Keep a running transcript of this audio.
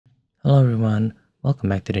Hello everyone, welcome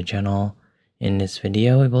back to the channel. In this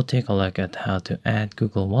video, we will take a look at how to add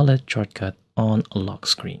Google Wallet shortcut on a lock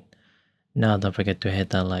screen. Now don't forget to hit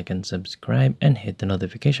that like and subscribe and hit the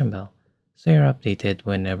notification bell so you're updated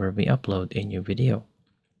whenever we upload a new video.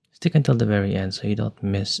 Stick until the very end so you don't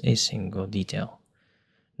miss a single detail.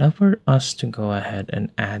 Now for us to go ahead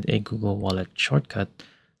and add a Google Wallet shortcut,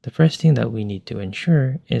 the first thing that we need to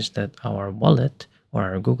ensure is that our wallet or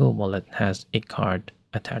our Google Wallet has a card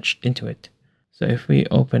attached into it. So if we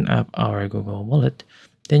open up our Google Wallet,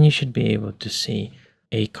 then you should be able to see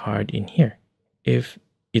a card in here. If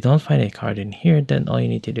you don't find a card in here, then all you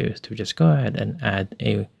need to do is to just go ahead and add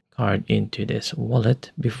a card into this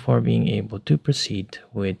wallet before being able to proceed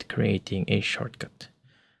with creating a shortcut.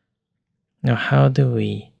 Now, how do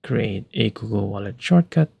we create a Google Wallet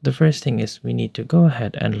shortcut? The first thing is we need to go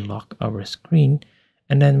ahead and lock our screen,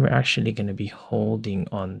 and then we're actually going to be holding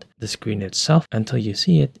on the screen itself until you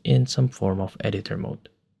see it in some form of editor mode.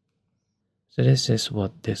 So this is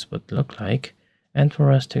what this would look like. And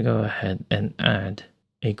for us to go ahead and add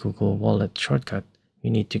a Google Wallet shortcut, we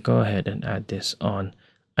need to go ahead and add this on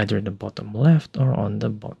either the bottom left or on the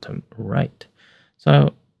bottom right.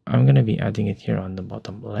 So I'm going to be adding it here on the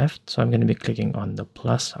bottom left. So I'm going to be clicking on the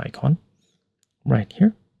plus icon right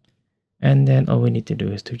here. And then all we need to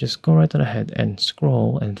do is to just go right ahead and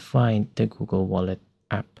scroll and find the Google Wallet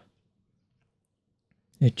app.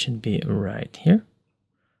 It should be right here.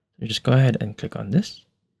 So just go ahead and click on this.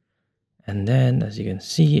 And then as you can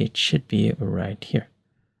see, it should be right here.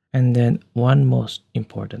 And then one most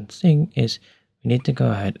important thing is we need to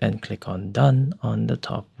go ahead and click on done on the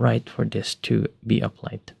top right for this to be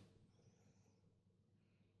applied.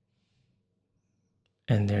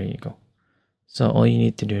 And there you go. So all you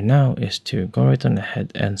need to do now is to go right on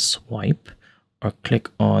ahead and swipe or click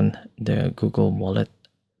on the Google Wallet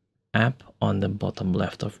app on the bottom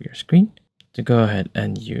left of your screen to go ahead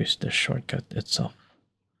and use the shortcut itself.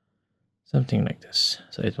 Something like this.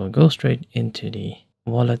 So it will go straight into the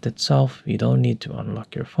wallet itself. You don't need to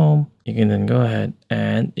unlock your phone. You can then go ahead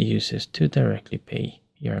and use this to directly pay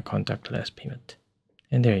your contactless payment.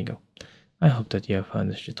 And there you go. I hope that you have found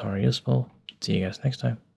this tutorial useful. See you guys next time.